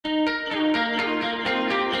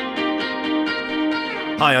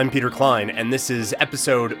Hi, I'm Peter Klein, and this is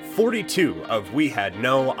episode 42 of We Had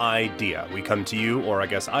No Idea. We come to you, or I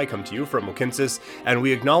guess I come to you, from Mohkinstsis, and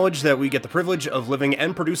we acknowledge that we get the privilege of living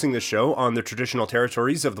and producing this show on the traditional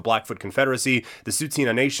territories of the Blackfoot Confederacy, the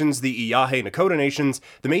Tsuut'ina Nations, the Îyârhe Nakoda Nations,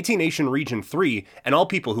 the Métis Nation Region 3, and all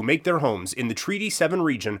people who make their homes in the Treaty 7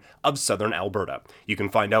 region of southern Alberta. You can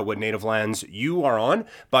find out what native lands you are on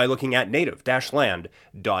by looking at native-land.ca.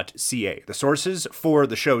 The sources for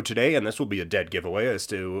the show today, and this will be a dead giveaway as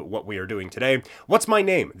to what we are doing today: What's My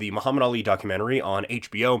Name?, the Muhammad Ali documentary on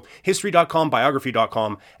HBO, History.com,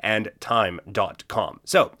 Biography.com, and Time.com.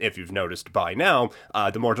 So, if you've noticed by now,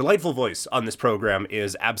 the more delightful voice on this program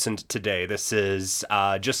is absent today. This is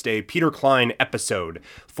just a Peter Klein episode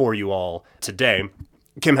for you all today.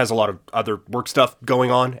 Kim has a lot of other work stuff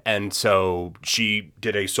going on, and so she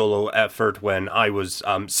did a solo effort when I was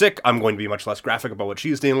sick. I'm going to be much less graphic about what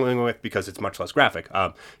she's dealing with because it's much less graphic.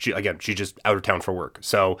 She's just out of town for work.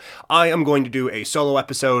 So I am going to do a solo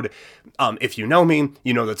episode. If you know me,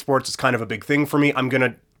 you know that sports is kind of a big thing for me. I'm going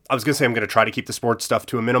to try to keep the sports stuff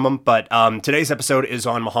to a minimum, but today's episode is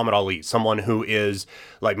on Muhammad Ali, someone who is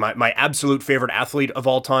like my absolute favorite athlete of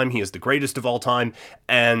all time. He is the greatest of all time,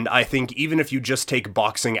 and I think even if you just take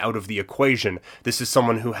boxing out of the equation, this is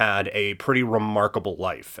someone who had a pretty remarkable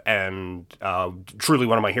life, and truly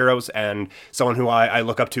one of my heroes, and someone who I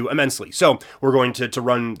look up to immensely. So we're going to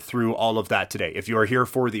run through all of that today. If you are here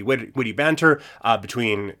for the witty banter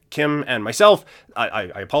between Kim and myself,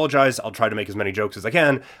 I apologize. I'll try to make as many jokes as I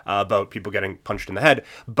can about people getting punched in the head.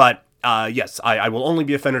 But yes, I will only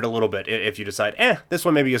be offended a little bit if you decide, this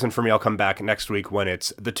one maybe isn't for me. I'll come back next week when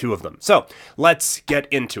it's the two of them. So let's get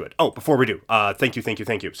into it. Oh, before we do, thank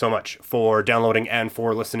you so much for downloading and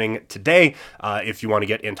for listening today. If you want to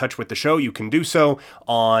get in touch with the show, you can do so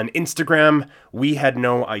on Instagram. We Had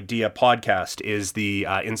No Idea Podcast is the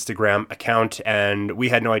Instagram account, and We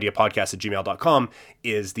Had No Idea Podcast at gmail.com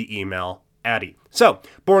is the email Addy. So,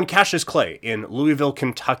 born Cassius Clay in Louisville,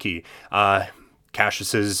 Kentucky.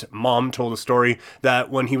 Cassius's mom told a story that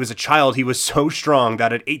when he was a child, he was so strong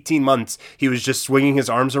that at 18 months, he was just swinging his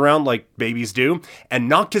arms around like babies do and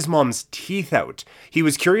knocked his mom's teeth out. He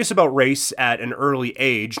was curious about race at an early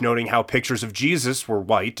age, noting how pictures of Jesus were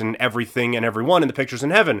white and everything and everyone in the pictures in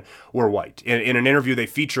heaven were white. In an interview they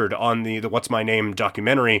featured on the What's My Name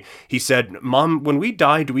documentary, he said, "Mom, when we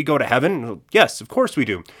die, do we go to heaven?" "Yes, of course we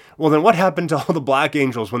do." "Well, then what happened to all the black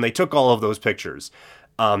angels when they took all of those pictures?"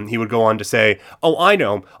 He would go on to say, "Oh, I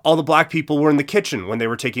know. All the black people were in the kitchen when they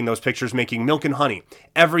were taking those pictures, making milk and honey.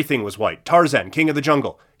 Everything was white. Tarzan, king of the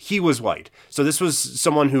jungle, he was white." So this was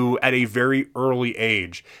someone who, at a very early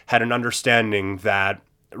age, had an understanding that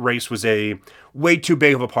race was a way too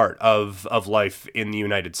big of a part of life in the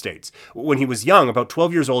United States. When he was young, about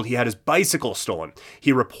 12 years old, he had his bicycle stolen.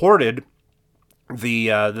 He reported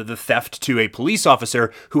the theft to a police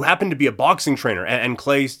officer who happened to be a boxing trainer, and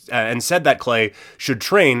Clay said that Clay should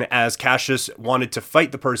train as Cassius wanted to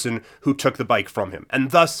fight the person who took the bike from him,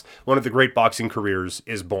 and thus one of the great boxing careers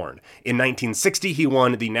is born. In 1960, he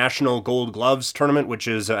won the National Gold Gloves Tournament, which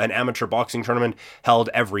is an amateur boxing tournament held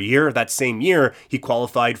every year. That same year, he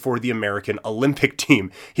qualified for the American Olympic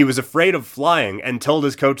team. He was afraid of flying and told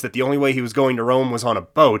his coach that the only way he was going to Rome was on a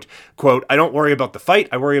boat. Quote, "I don't worry about the fight,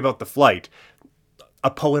 I worry about the flight." A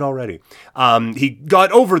poet already. He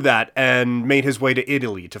got over that and made his way to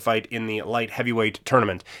Italy to fight in the light heavyweight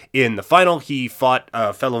tournament. In the final, he fought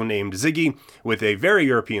a fellow named Ziggy with a very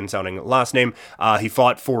European-sounding last name. He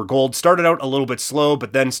fought for gold, started out a little bit slow,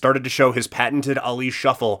 but then started to show his patented Ali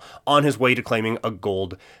shuffle on his way to claiming a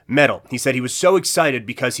gold medal. He said he was so excited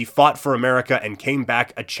because he fought for America and came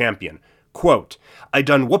back a champion. Quote, "I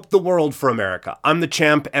done whooped the world for America. I'm the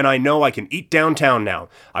champ, and I know I can eat downtown now.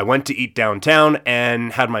 I went to eat downtown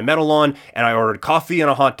and had my medal on, and I ordered coffee and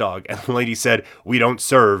a hot dog, and the lady said, 'We don't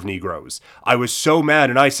serve Negroes.' I was so mad,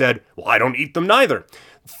 and I said, 'Well, I don't eat them neither.'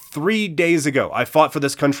 3 days ago, I fought for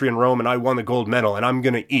this country in Rome, and I won the gold medal, and I'm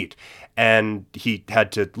gonna eat." And he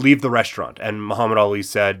had to leave the restaurant. And Muhammad Ali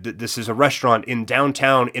said, "This is a restaurant in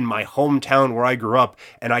downtown, in my hometown where I grew up,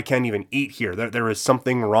 and I can't even eat here. There is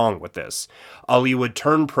something wrong with this." Ali would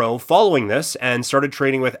turn pro following this and started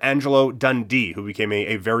training with Angelo Dundee, who became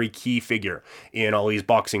a very key figure in Ali's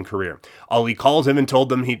boxing career. Ali called him and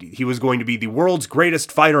told him he was going to be the world's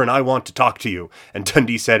greatest fighter, and I want to talk to you. And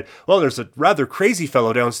Dundee said, "Well, there's a rather crazy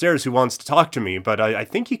fellow downstairs who wants to talk to me, but I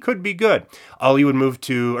think he could be good." Ali would move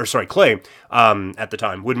to, Clay, at the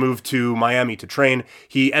time, would move to Miami to train.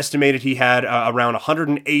 He estimated he had around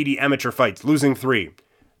 180 amateur fights, losing 3.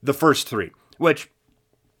 The first 3, which,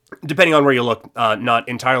 depending on where you look, not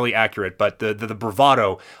entirely accurate, but the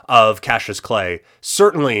bravado of Cassius Clay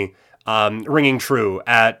certainly ringing true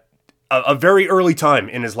at a very early time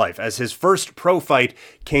in his life, as his first pro fight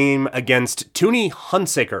came against Tony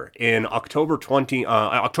Hunsaker in October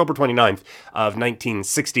 29th of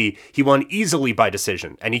 1960. He won easily by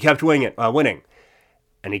decision, and he kept winning.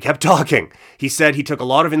 And he kept talking. He said he took a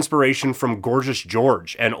lot of inspiration from Gorgeous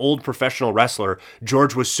George, an old professional wrestler.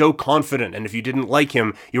 George was so confident, and if you didn't like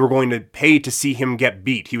him, you were going to pay to see him get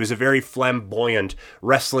beat. He was a very flamboyant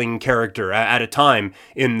wrestling character at a time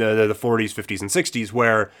in the 40s, 50s, and 60s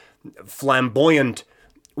where flamboyant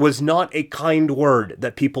was not a kind word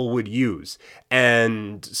that people would use.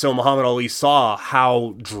 And so Muhammad Ali saw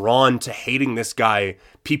how drawn to hating this guy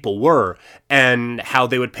people were, and how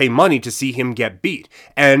they would pay money to see him get beat.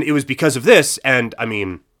 And it was because of this, and I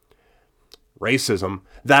mean, racism,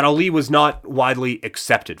 that Ali was not widely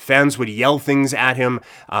accepted. Fans would yell things at him,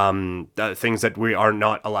 things that we are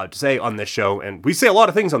not allowed to say on this show. And we say a lot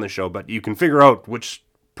of things on this show, but you can figure out which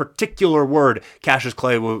particular word Cassius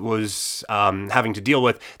Clay was having to deal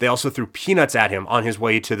with. They also threw peanuts at him on his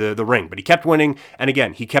way to the ring, but he kept winning, and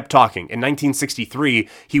again, he kept talking. In 1963,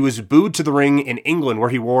 he was booed to the ring in England, where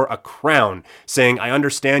he wore a crown, saying, "I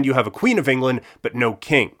understand you have a Queen of England, but no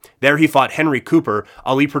king." There he fought Henry Cooper.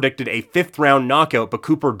 Ali predicted a 5th round knockout, but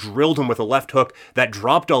Cooper drilled him with a left hook that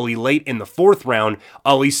dropped Ali late in the 4th round.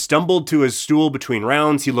 Ali stumbled to his stool between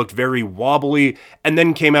rounds. He looked very wobbly, and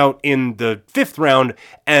then came out in the 5th round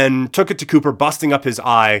and took it to Cooper, busting up his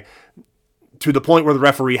eye to the point where the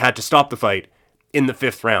referee had to stop the fight in the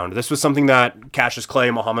 5th round. This was something that Cassius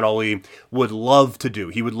Clay, Muhammad Ali, would love to do.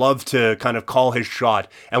 He would love to kind of call his shot.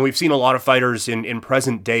 And we've seen a lot of fighters in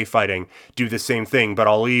present day fighting do the same thing. But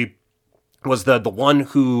Ali was the one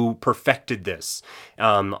who perfected this.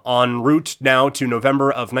 En route now to November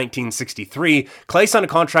of 1963, Clay signed a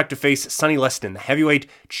contract to face Sonny Liston, the heavyweight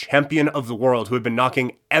champion of the world, who had been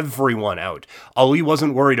knocking everyone out. Ali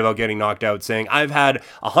wasn't worried about getting knocked out, saying, "I've had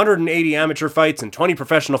 180 amateur fights and 20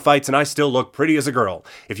 professional fights, and I still look pretty as a girl.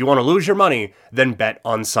 If you want to lose your money, then bet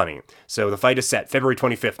on Sonny." So the fight is set, February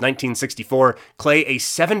 25th, 1964. Clay, a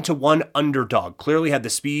 7-1 underdog, clearly had the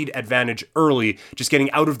speed advantage early, just getting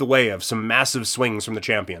out of the way of some massive swings from the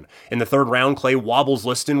champion. In the 3rd round, Clay wobbles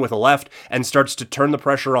Liston with a left and starts to turn the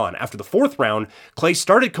pressure on. After the 4th round, Clay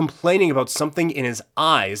started complaining about something in his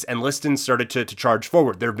eyes, and Liston started to charge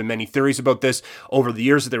forward. There have been many theories about this over the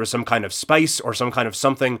years, that there was some kind of spice or some kind of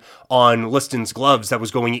something on Liston's gloves that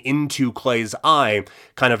was going into Clay's eye,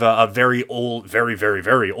 kind of a very old, very, very,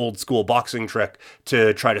 very old school boxing trick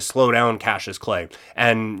to try to slow down Cassius Clay.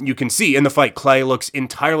 And you can see in the fight, Clay looks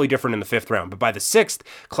entirely different in the 5th round, but by the 6th,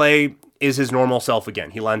 Clay is his normal self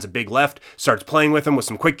again. He lands a big left, starts playing with him with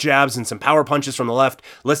some quick jabs and some power punches from the left.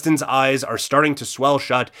 Liston's eyes are starting to swell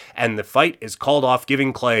shut, and the fight is called off,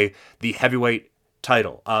 giving Clay the heavyweight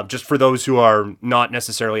title. Just for those who are not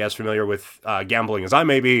necessarily as familiar with gambling as I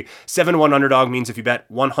may be, 7-1 underdog means if you bet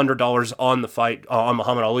 $100 on the fight, on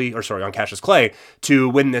Muhammad Ali, on Cassius Clay, to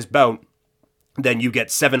win this bout, then you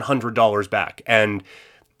get $700 back. And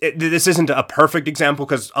this isn't a perfect example,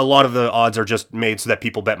 because a lot of the odds are just made so that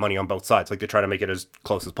people bet money on both sides. Like, they try to make it as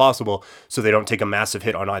close as possible so they don't take a massive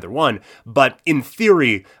hit on either one. But in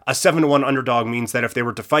theory, a 7-1 underdog means that if they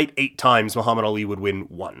were to fight 8 times, Muhammad Ali would win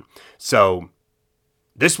 1. So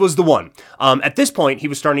this was the one. At this point, he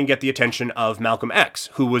was starting to get the attention of Malcolm X,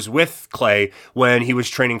 who was with Clay when he was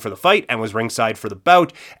training for the fight and was ringside for the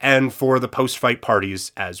bout and for the post-fight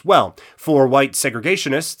parties as well. For white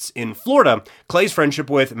segregationists in Florida, Clay's friendship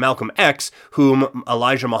with Malcolm X, whom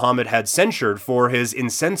Elijah Muhammad had censured for his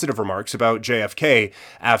insensitive remarks about JFK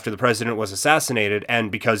after the president was assassinated,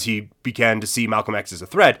 and because he began to see Malcolm X as a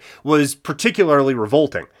threat, was particularly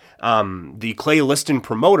revolting. The Clay Liston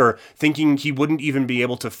promoter, thinking he wouldn't even be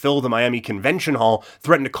able to fill the Miami Convention Hall,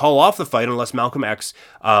 threatened to call off the fight unless Malcolm X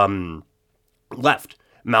left.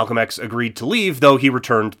 Malcolm X agreed to leave, though he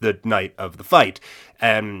returned the night of the fight,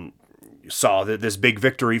 and saw that this big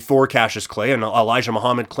victory for Cassius Clay, and Elijah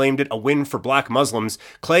Muhammad claimed it a win for black Muslims.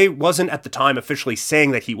 Clay wasn't at the time officially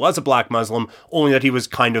saying that he was a black Muslim, only that he was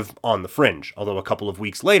kind of on the fringe. Although a couple of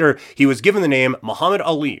weeks later, he was given the name Muhammad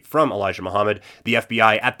Ali from Elijah Muhammad. The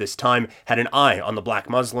FBI at this time had an eye on the black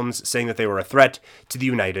Muslims, saying that they were a threat to the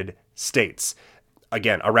United States.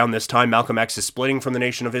 Again, around this time, Malcolm X is splitting from the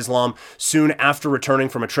Nation of Islam, soon after returning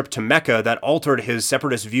from a trip to Mecca that altered his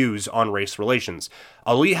separatist views on race relations.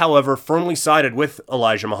 Ali, however, firmly sided with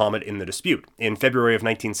Elijah Muhammad in the dispute. In February of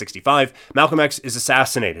 1965, Malcolm X is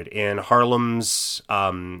assassinated in Harlem's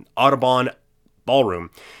Audubon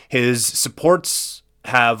Ballroom. His supports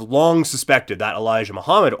have long suspected that Elijah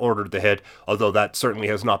Muhammad ordered the hit, although that certainly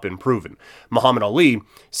has not been proven. Muhammad Ali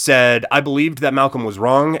said, "I believed that Malcolm was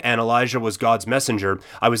wrong and Elijah was God's messenger.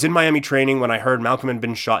 I was in Miami training when I heard Malcolm had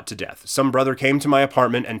been shot to death. Some brother came to my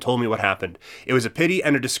apartment and told me what happened. It was a pity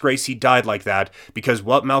and a disgrace he died like that, because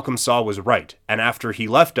what Malcolm saw was right. And after he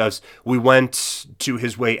left us, we went to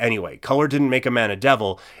his way anyway. Color didn't make a man a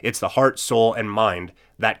devil. It's the heart, soul, and mind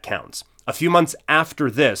that counts." A few months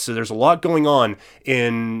after this, so there's a lot going on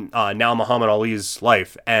in now Muhammad Ali's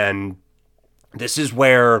life, and this is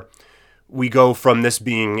where we go from this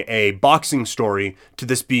being a boxing story to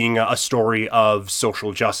this being a story of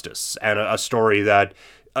social justice, and a story that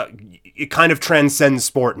it kind of transcends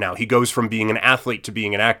sport now. He goes from being an athlete to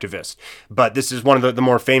being an activist. But this is one of the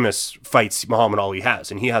more famous fights Muhammad Ali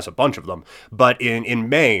has, and he has a bunch of them. But in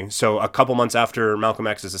May, so a couple months after Malcolm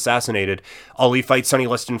X is assassinated, Ali fights Sonny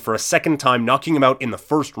Liston for a second time, knocking him out in the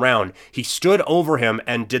first round. He stood over him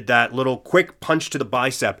and did that little quick punch to the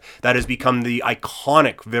bicep that has become the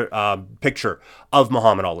iconic picture of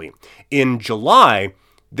Muhammad Ali. In July,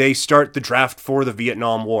 they start the draft for the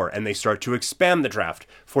Vietnam War, and they start to expand the draft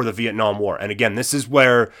for the Vietnam War. And again, this is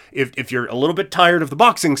where, if you're a little bit tired of the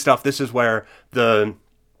boxing stuff, this is where the,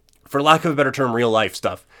 for lack of a better term, real life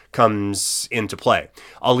stuff comes into play.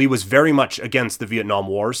 Ali was very much against the Vietnam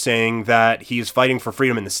War, saying that he is fighting for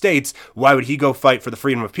freedom in the States. Why would he go fight for the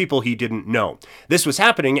freedom of people he didn't know? This was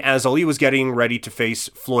happening as Ali was getting ready to face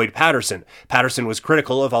Floyd Patterson. Patterson was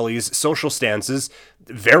critical of Ali's social stances,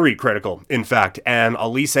 very critical, in fact, and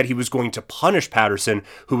Ali said he was going to punish Patterson,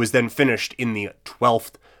 who was then finished in the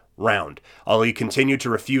 12th round. Ali continued to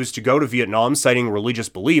refuse to go to Vietnam, citing religious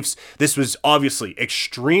beliefs. This was obviously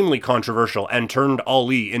extremely controversial and turned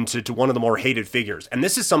Ali into one of the more hated figures. And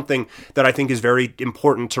this is something that I think is very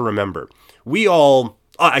important to remember. We all,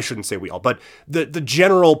 I shouldn't say we all, but the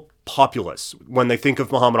general populace, when they think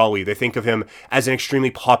of Muhammad Ali, they think of him as an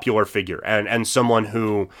extremely popular figure and someone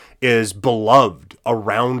who is beloved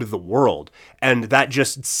around the world. And that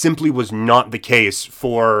just simply was not the case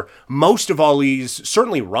for most of Ali's,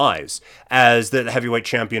 certainly, rise as the heavyweight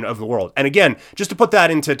champion of the world. And again, just to put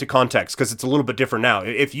that into context, because it's a little bit different now.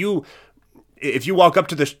 If you walk up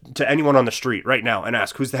to anyone on the street right now and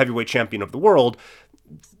ask who's the heavyweight champion of the world,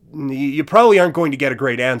 you probably aren't going to get a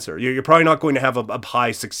great answer. You're probably not going to have a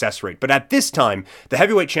high success rate. But at this time, the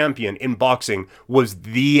heavyweight champion in boxing was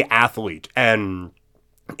the athlete. And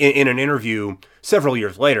in an interview several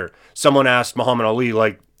years later, someone asked Muhammad Ali,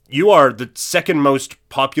 like, "You are the second most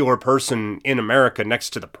popular person in America next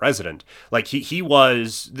to the president." Like, he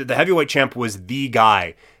was, the heavyweight champ was the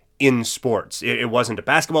guy in sports. It wasn't a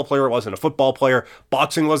basketball player, it wasn't a football player.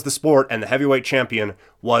 Boxing was the sport, and the heavyweight champion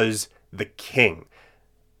was the king.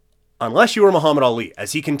 Unless you were Muhammad Ali,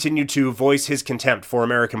 as he continued to voice his contempt for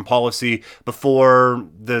American policy before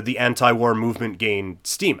the anti-war movement gained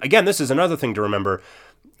steam. Again, this is another thing to remember.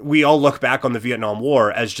 We all look back on the Vietnam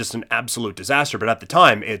War as just an absolute disaster, but at the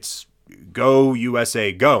time, it's go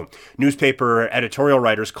USA, go. Newspaper editorial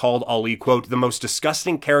writers called Ali, quote, "the most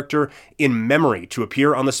disgusting character in memory to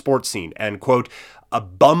appear on the sports scene," and, quote, "a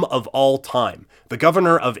bum of all time." The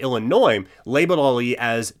governor of Illinois labeled Ali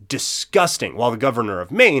as disgusting, while the governor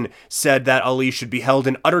of Maine said that Ali should be held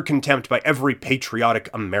in utter contempt by every patriotic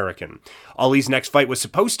American. Ali's next fight was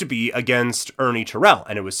supposed to be against Ernie Terrell,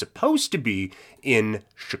 and it was supposed to be in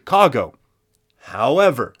Chicago.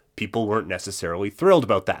 However, people weren't necessarily thrilled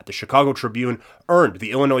about that. The Chicago Tribune earned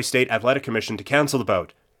the Illinois State Athletic Commission to cancel the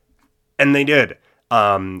bout, and they did.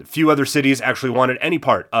 Few other cities actually wanted any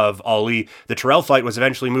part of Ali. The Terrell fight was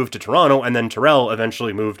eventually moved to Toronto, and then Terrell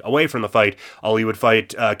eventually moved away from the fight. Ali would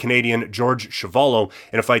fight Canadian George Chuvalo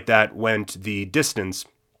in a fight that went the distance.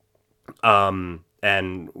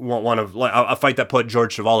 And a fight that put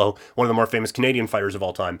George Chuvalo, one of the more famous Canadian fighters of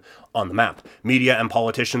all time, on the map. Media and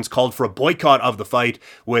politicians called for a boycott of the fight,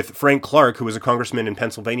 with Frank Clark, who was a congressman in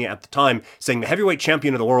Pennsylvania at the time, saying the heavyweight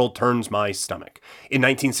champion of the world turns my stomach. In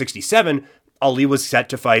 1967, Ali was set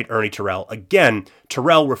to fight Ernie Terrell again.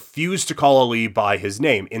 Terrell refused to call Ali by his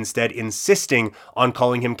name, instead insisting on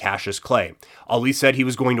calling him Cassius Clay. Ali said he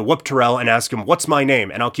was going to whoop Terrell and ask him, "What's my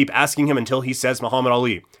name?" and I'll keep asking him until he says Muhammad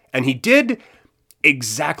Ali. And he did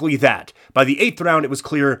exactly that. By the 8th round, it was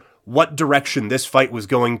clear what direction this fight was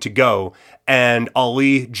going to go, and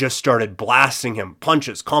Ali just started blasting him,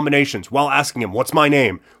 punches, combinations, while asking him, "What's my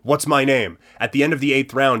name? What's my name?" At the end of the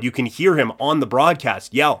 8th round, you can hear him on the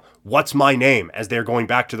broadcast yell, "What's my name?" as they're going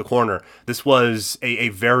back to the corner. This was a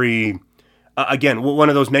very, again, one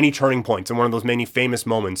of those many turning points and one of those many famous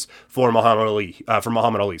moments for Muhammad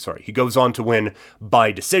Ali. He goes on to win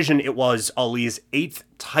by decision. It was Ali's 8th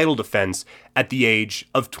title defense at the age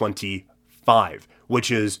of 25. which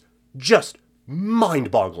is just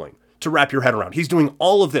mind-boggling to wrap your head around. He's doing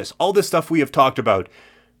all this stuff we have talked about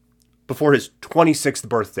before his 26th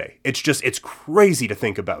birthday. It's crazy to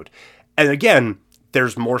think about. And again,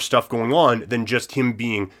 there's more stuff going on than just him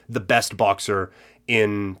being the best boxer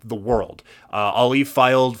in the world. Ali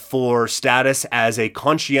filed for status as a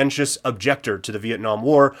conscientious objector to the Vietnam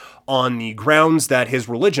War on the grounds that his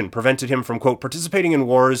religion prevented him from, quote, participating in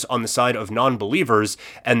wars on the side of non-believers,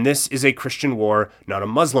 and this is a Christian war, not a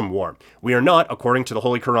Muslim war. We are not, according to the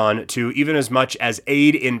Holy Quran, to even as much as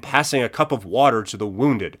aid in passing a cup of water to the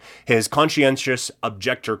wounded. His conscientious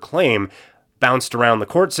objector claim bounced around the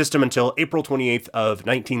court system until April 28th of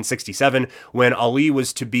 1967, when Ali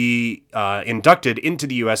was to be inducted into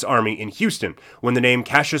the U.S. Army in Houston. When the name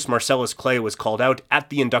Cassius Marcellus Clay was called out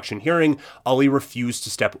at the induction hearing, Ali refused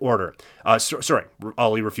to step forward.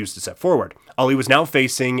 Ali refused to step forward. Ali was now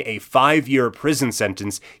facing a 5-year prison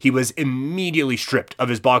sentence. He was immediately stripped of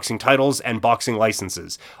his boxing titles and boxing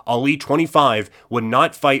licenses. Ali, 25, would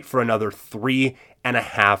not fight for another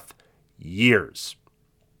 3.5 years.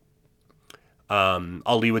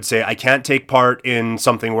 Ali would say, I can't take part in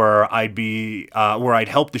something where I'd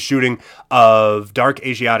help the shooting of dark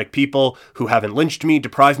Asiatic people who haven't lynched me,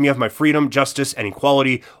 deprived me of my freedom, justice, and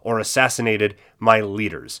equality, or assassinated my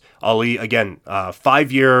leaders. Ali, again,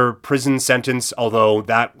 5-year prison sentence, although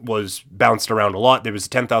that was bounced around a lot. There was a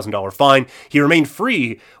 $10,000 fine. He remained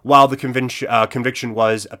free while the conviction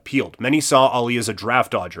was appealed. Many saw Ali as a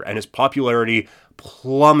draft dodger, and his popularity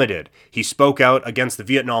plummeted. He spoke out against the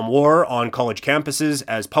Vietnam War on college campuses.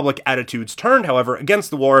 As public attitudes turned, however,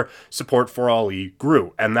 against the war, support for Ali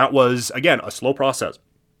grew. And that was, again, a slow process.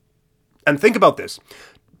 And think about this.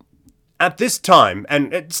 At this time,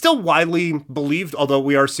 and it's still widely believed, although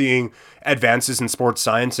we are seeing advances in sports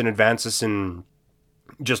science and advances in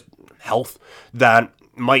just health that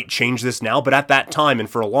might change this now, but at that time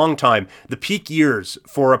and for a long time, the peak years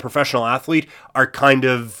for a professional athlete are kind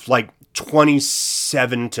of like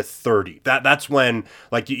 27 to 30. That's when,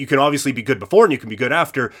 like, you can obviously be good before and you can be good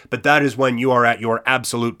after, but that is when you are at your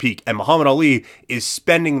absolute peak. And Muhammad Ali is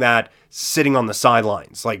spending that sitting on the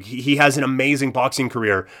sidelines. Like, he has an amazing boxing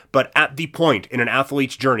career, but at the point in an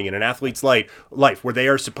athlete's journey, in an athlete's life where they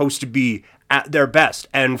are supposed to be at their best.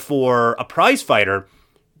 And for a prize fighter,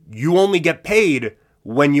 you only get paid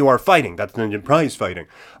when you are fighting. That's the prize fighting.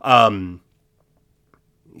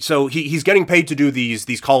 So he's getting paid to do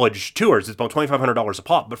these college tours. It's about $2,500 a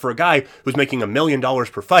pop. But for a guy who's making $1 million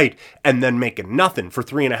per fight and then making nothing for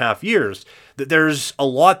 3.5 years, that there's a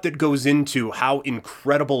lot that goes into how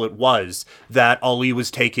incredible it was that Ali was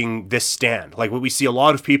taking this stand. Like, we see a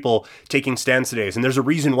lot of people taking stands today, and there's a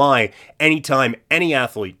reason why anytime any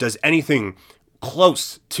athlete does anything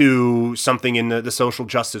close to something in the social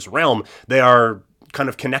justice realm, they are kind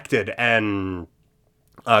of connected and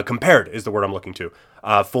compared is the word I'm looking to.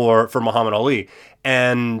 For Muhammad Ali.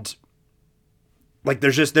 And like,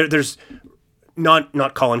 there's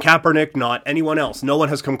not Colin Kaepernick, not anyone else. No one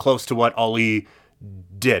has come close to what Ali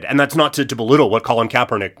did. And that's not to belittle what Colin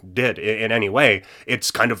Kaepernick did in any way. It's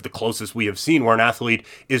kind of the closest we have seen where an athlete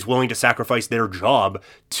is willing to sacrifice their job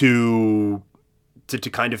to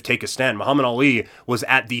kind of take a stand. Muhammad Ali was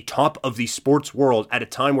at the top of the sports world at a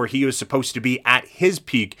time where he was supposed to be at his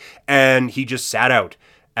peak, and he just sat out.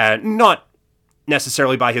 And not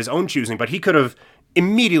necessarily by his own choosing, but he could have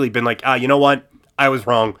immediately been like, you know what? I was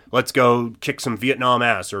wrong. Let's go kick some Vietnam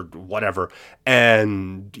ass or whatever.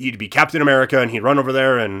 And he'd be Captain America and he'd run over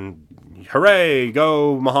there and hooray,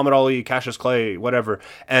 go Muhammad Ali, Cassius Clay, whatever.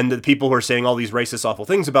 And the people who are saying all these racist, awful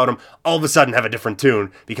things about him all of a sudden have a different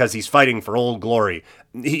tune because he's fighting for old glory.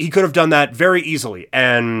 He could have done that very easily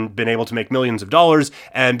and been able to make millions of dollars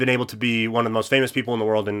and been able to be one of the most famous people in the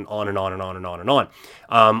world, and on and on and on and on and on.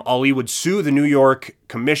 Ali would sue the New York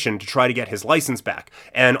Commission to try to get his license back.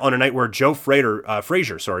 And on a night where Joe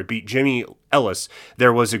Frazier beat Jimmy Ellis,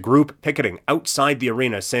 there was a group picketing outside the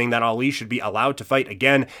arena saying that Ali should be allowed to fight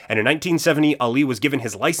again. And in 1970, Ali was given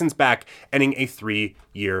his license back, ending a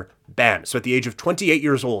 3-year ban. So at the age of 28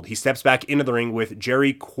 years old, he steps back into the ring with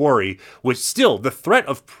Jerry Quarry, with still the threat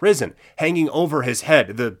of prison hanging over his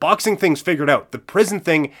head. The boxing thing's figured out. The prison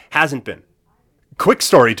thing hasn't been. Quick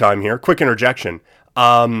story time here. Quick interjection.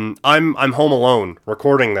 I'm home alone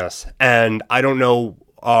recording this, and I don't know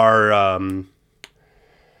our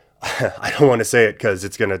I don't want to say it because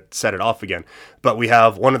it's going to set it off again, but we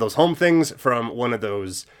have one of those home things from one of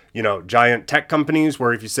those, giant tech companies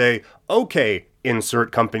where if you say, okay,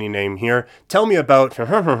 insert company name here, tell me about,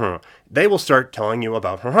 they will start telling you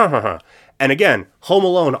about, and again, home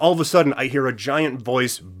alone, all of a sudden I hear a giant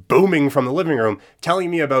voice booming from the living room telling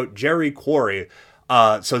me about Jerry Quarry.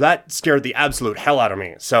 So that scared the absolute hell out of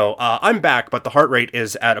me. So I'm back, but the heart rate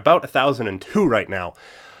is at about 1,002 right now.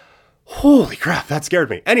 Holy crap, that scared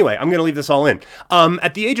me. Anyway, I'm going to leave this all in.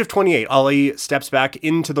 At the age of 28, Ali steps back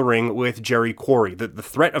into the ring with Jerry Quarry. The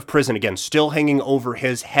threat of prison, again, still hanging over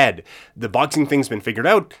his head. The boxing thing's been figured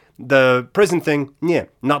out. The prison thing, yeah,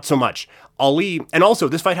 not so much. Ali, and also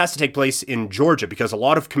this fight has to take place in Georgia because a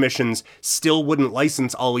lot of commissions still wouldn't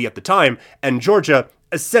license Ali at the time, and Georgia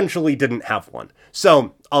essentially didn't have one.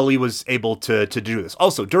 So Ali was able to do this.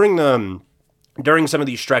 Also, during some of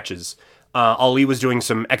these stretches, Ali was doing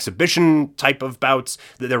some exhibition type of bouts.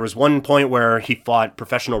 There was one point where he fought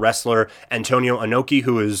professional wrestler Antonio Inoki,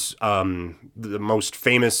 who is the most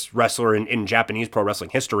famous wrestler in Japanese pro wrestling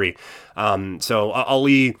history. So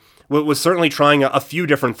Ali was certainly trying a few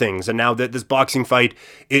different things, and now that this boxing fight,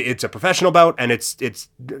 it's a professional bout, and it's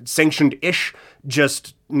sanctioned-ish,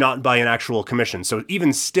 just not by an actual commission. So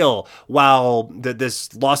even still, while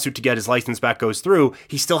this lawsuit to get his license back goes through,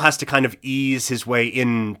 he still has to kind of ease his way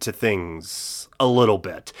into things a little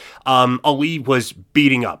bit. Ali was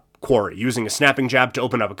beating up Quarry, using a snapping jab to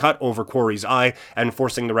open up a cut over Quarry's eye and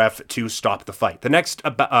forcing the ref to stop the fight. The next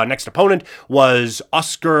opponent was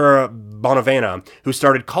Oscar Bonavena, who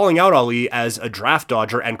started calling out Ali as a draft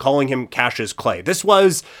dodger and calling him Cassius Clay. This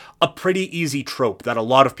was a pretty easy trope that a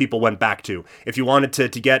lot of people went back to. If you wanted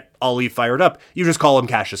to get Ali fired up, you just call him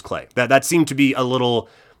Cassius Clay. That seemed to be a little...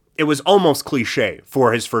 It was almost cliche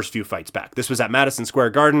for his first few fights back. This was at Madison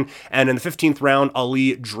Square Garden, and in the 15th round,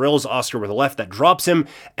 Ali drills Oscar with a left that drops him,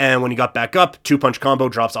 and when he got back up, two-punch combo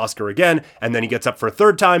drops Oscar again, and then he gets up for a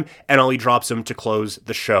third time, and Ali drops him to close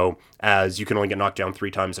the show, as you can only get knocked down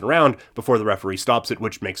 3 times in a round before the referee stops it,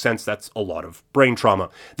 which makes sense. That's a lot of brain trauma.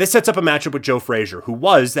 This sets up a matchup with Joe Frazier, who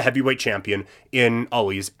was the heavyweight champion in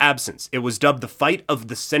Ali's absence. It was dubbed the fight of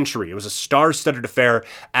the century. It was a star-studded affair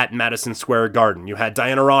at Madison Square Garden. You had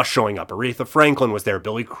Diana Ross showing up. Aretha Franklin was there.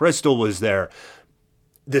 Billy Crystal was there.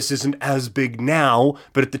 This isn't as big now,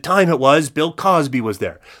 but at the time it was. Bill Cosby was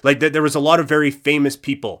there. There was a lot of very famous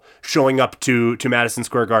people showing up to Madison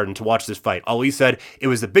Square Garden to watch this fight. Ali said it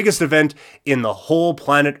was the biggest event in the whole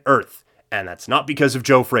planet Earth. And that's not because of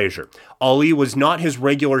Joe Frazier. Ali was not his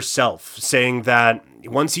regular self, saying that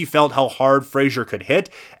once he felt how hard Frazier could hit,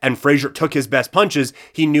 and Frazier took his best punches,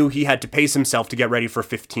 he knew he had to pace himself to get ready for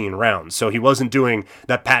 15 rounds. So he wasn't doing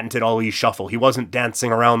that patented Ali shuffle. He wasn't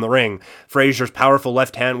dancing around the ring. Frazier's powerful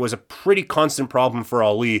left hand was a pretty constant problem for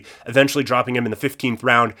Ali, eventually dropping him in the 15th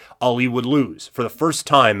round. Ali would lose for the first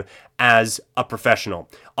time as a professional.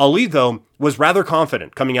 Ali, though, was rather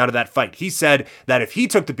confident coming out of that fight. He said that if he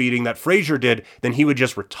took the beating that Frazier did, then he would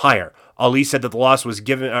just retire. Ali said that the loss was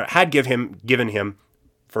given him,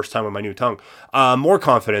 first time with my new tongue, more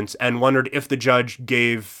confidence, and wondered if the judges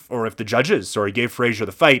gave Frazier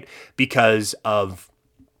the fight because of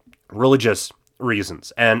religious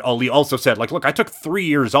reasons. And Ali also said, look, I took 3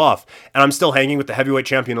 years off and I'm still hanging with the heavyweight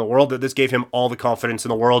champion of the world. That this gave him all the confidence in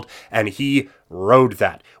the world, and he rode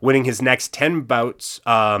that, winning his next 10 bouts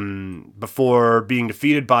before being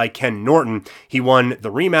defeated by Ken Norton. He won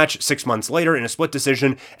the rematch 6 months later in a split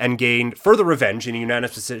decision and gained further revenge in a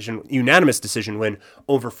unanimous decision win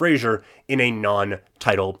over Frazier in a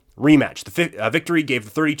non-title rematch. The victory gave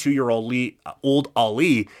the 32-year-old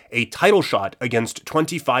Ali a title shot against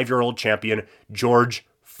 25-year-old champion George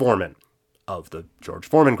Foreman of the George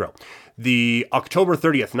Foreman Grill. The October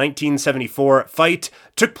 30th, 1974 fight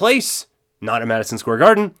took place not in Madison Square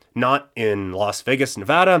Garden, not in Las Vegas,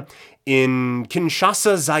 Nevada, in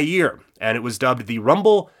Kinshasa, Zaire, and it was dubbed the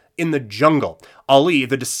Rumble in the Jungle. Ali,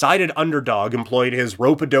 the decided underdog, employed his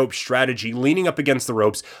rope-a-dope strategy, leaning up against the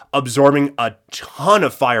ropes, absorbing a ton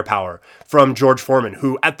of firepower from George Foreman,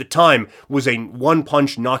 who at the time was a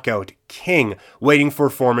one-punch knockout king, waiting for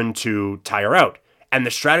Foreman to tire out. And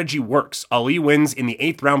the strategy works. Ali wins in the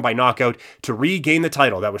 8th round by knockout to regain the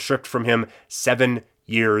title that was stripped from him 7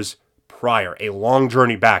 years prior, a long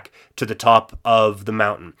journey back to the top of the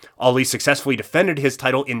mountain. Ali successfully defended his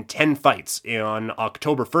title in 10 fights. On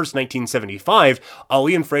October 1st, 1975,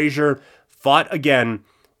 Ali and Frazier fought again,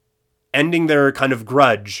 ending their kind of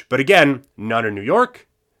grudge, but again, not in New York,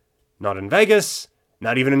 not in Vegas,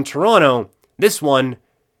 not even in Toronto. This one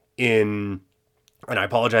in, and I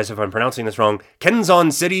apologize if I'm pronouncing this wrong,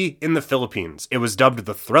 Quezon City in the Philippines. It was dubbed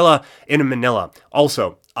the Thrilla in Manila.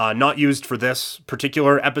 Also, not used for this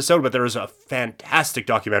particular episode, but there is a fantastic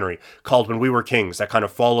documentary called When We Were Kings that kind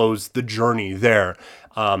of follows the journey there.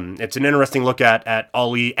 It's an interesting look at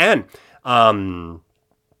Ali and...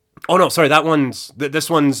 Oh no, sorry,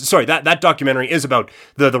 that documentary is about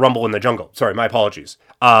the Rumble in the Jungle. Sorry, my apologies.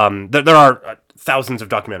 There are thousands of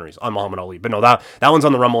documentaries on Muhammad Ali. But no, that one's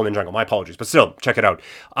on the Rumble in the Jungle. My apologies. But still, check it out.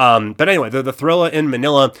 But anyway, the Thrilla in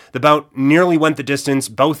Manila, the bout nearly went the distance.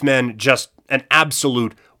 Both men just an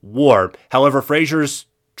absolute war. However, Frazier's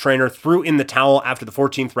trainer threw in the towel after the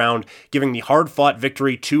 14th round, giving the hard-fought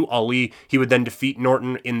victory to Ali. He would then defeat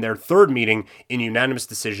Norton in their third meeting in unanimous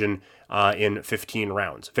decision in 15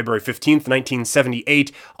 rounds. February 15th,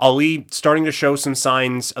 1978, Ali starting to show some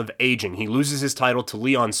signs of aging. He loses his title to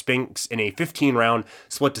Leon Spinks in a 15-round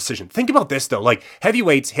split decision. Think about this, though. Like,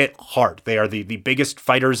 heavyweights hit hard. They are the biggest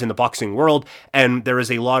fighters in the boxing world, and there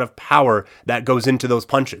is a lot of power that goes into those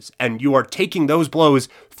punches. And you are taking those blows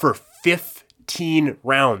for 15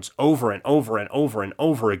 rounds over and over and over and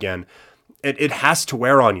over again. It has to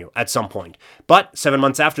wear on you at some point. But 7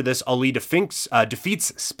 months after this, Ali defeats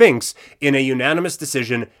Spinks in a unanimous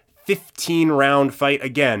decision, 15-round fight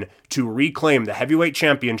again to reclaim the heavyweight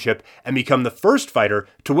championship and become the first fighter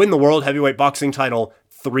to win the world heavyweight boxing title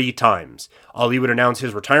 3 times. Ali would announce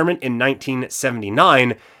his retirement in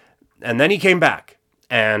 1979, and then he came back.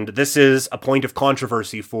 And this is a point of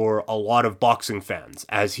controversy for a lot of boxing fans,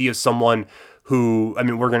 as he is someone who, I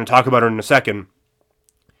mean, we're going to talk about it in a second.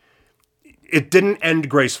 It didn't end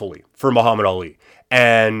gracefully for Muhammad Ali.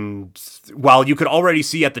 And while you could already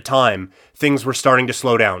see at the time, things were starting to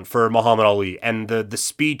slow down for Muhammad Ali, and the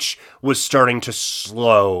speech was starting to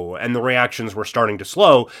slow, and the reactions were starting to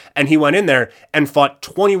slow, and he went in there and fought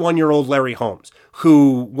 21-year-old Larry Holmes,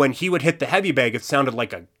 who, when he would hit the heavy bag, it sounded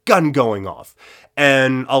like a gun going off.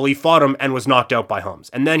 And Ali fought him and was knocked out by Holmes.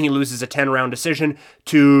 And then he loses a 10-round decision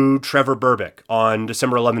to Trevor Berbick on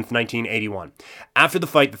December 11th, 1981. After the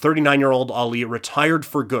fight, the 39-year-old Ali retired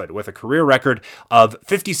for good with a career record of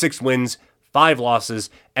 56 wins, 5 losses,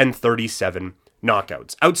 and 37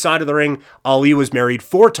 knockouts. Outside of the ring, Ali was married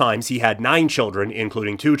 4 times. He had 9 children,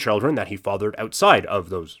 including 2 children that he fathered outside of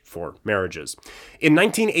those 4 marriages. In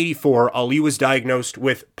 1984, Ali was diagnosed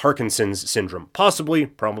with Parkinson's syndrome,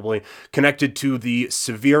 probably connected to the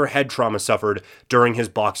severe head trauma suffered during his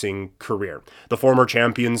boxing career. The former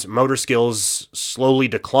champion's motor skills slowly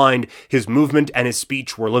declined, his movement and his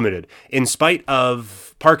speech were limited. In spite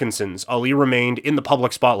of Parkinson's, Ali remained in the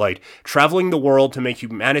public spotlight, traveling the world to make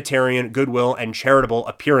humanitarian, goodwill, and charitable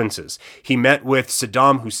appearances. He met with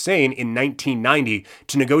Saddam Hussein in 1990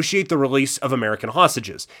 to negotiate the release of American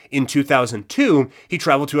hostages. In 2002, he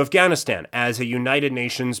traveled to Afghanistan as a United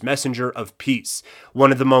Nations messenger of peace.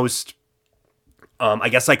 One of the most,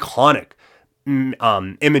 iconic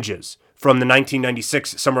images from the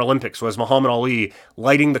 1996 Summer Olympics was Muhammad Ali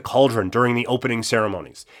lighting the cauldron during the opening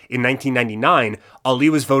ceremonies. In 1999, Ali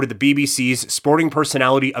was voted the BBC's Sporting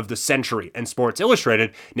Personality of the Century, and Sports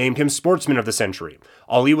Illustrated named him Sportsman of the Century.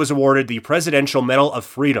 Ali was awarded the Presidential Medal of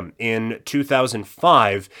Freedom in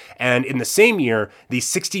 2005, and in the same year, the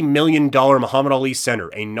 $60 million Muhammad Ali Center,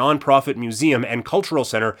 a nonprofit museum and cultural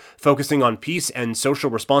center focusing on peace and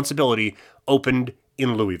social responsibility, opened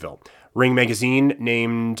in Louisville. Ring Magazine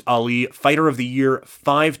named Ali Fighter of the Year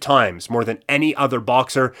 5 times, more than any other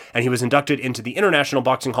boxer, and he was inducted into the International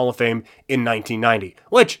Boxing Hall of Fame in 1990,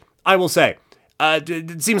 which, I will say,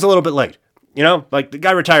 it seems a little bit late. You know, like, the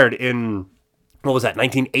guy retired in,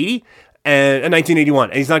 1980? And 1981,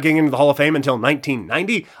 and he's not getting into the Hall of Fame until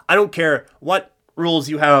 1990? I don't care what rules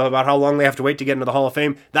you have about how long they have to wait to get into the Hall of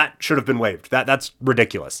Fame. That should have been waived. That's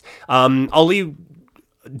ridiculous. Ali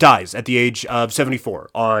dies at the age of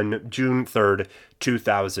 74 on June 3rd,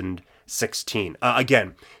 2016.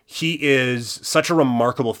 Again, he is such a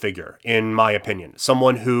remarkable figure, in my opinion.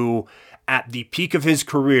 Someone who, at the peak of his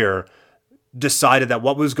career, decided that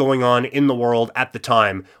what was going on in the world at the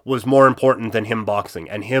time was more important than him boxing,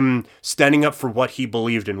 and him standing up for what he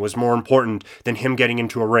believed in was more important than him getting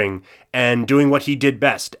into a ring and doing what he did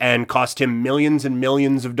best, and cost him millions and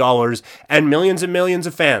millions of dollars and millions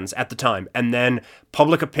of fans at the time. And then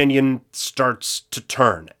public opinion starts to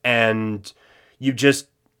turn, and you just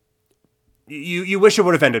You wish it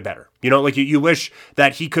would have ended better. You know, like you wish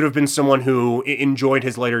that he could have been someone who enjoyed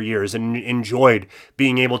his later years and enjoyed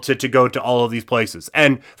being able to go to all of these places.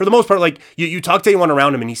 And for the most part, like you talk to anyone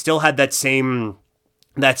around him and he still had that same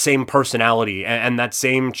personality and that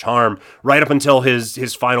same charm right up until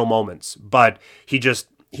his final moments. But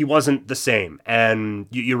he wasn't the same. And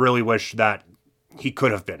you really wish that he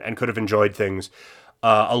could have been and could have enjoyed things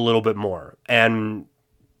a little bit more. And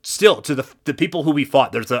still, to the people who we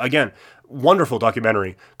fought, there's again, wonderful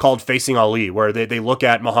documentary called Facing Ali, where they look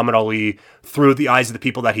at Muhammad Ali through the eyes of the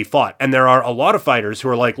people that he fought. And there are a lot of fighters who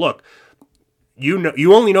are like, look,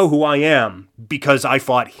 you only know who I am because I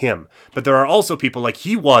fought him. But there are also people like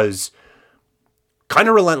he was kind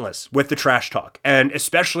of relentless with the trash talk. And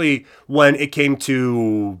especially when it came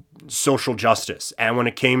to social justice and when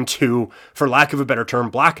it came to, for lack of a better term,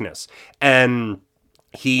 blackness. And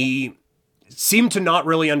he seemed to not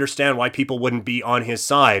really understand why people wouldn't be on his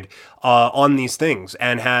side on these things,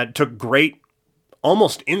 and took great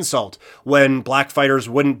almost insult when black fighters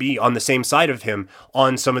wouldn't be on the same side of him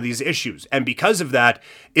on some of these issues. And because of that,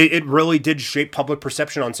 it really did shape public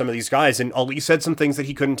perception on some of these guys. And Ali said some things that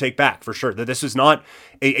he couldn't take back, for sure. That this is not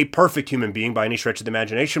a perfect human being by any stretch of the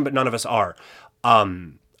imagination, but none of us are.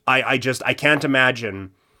 I can't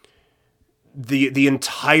imagine the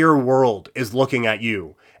entire world is looking at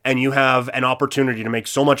you, and you have an opportunity to make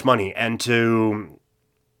so much money and to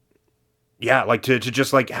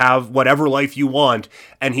just like have whatever life you want,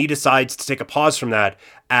 and he decides to take a pause from that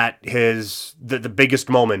at the biggest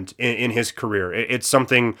moment in his career. It's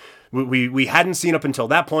something we hadn't seen up until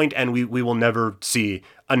that point, and we will never see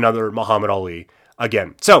another Muhammad Ali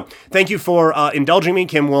again. So thank you for indulging me.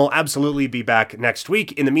 Kim will absolutely be back next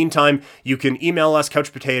week. In the meantime, you can email us,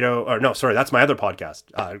 that's my other podcast.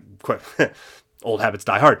 Old habits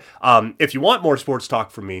die hard. If you want more sports talk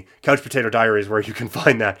from me, Couch Potato Diary is where you can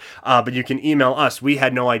find that. But you can email us,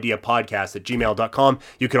 wehadnoideapodcast@gmail.com.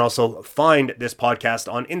 You can also find this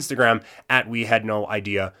podcast on Instagram at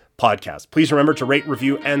wehadnoideapodcast. Please remember to rate,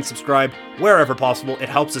 review, and subscribe wherever possible. It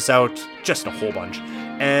helps us out just a whole bunch.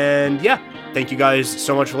 And yeah, thank you guys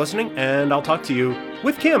so much for listening, and I'll talk to you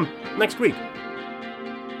with Kim next week.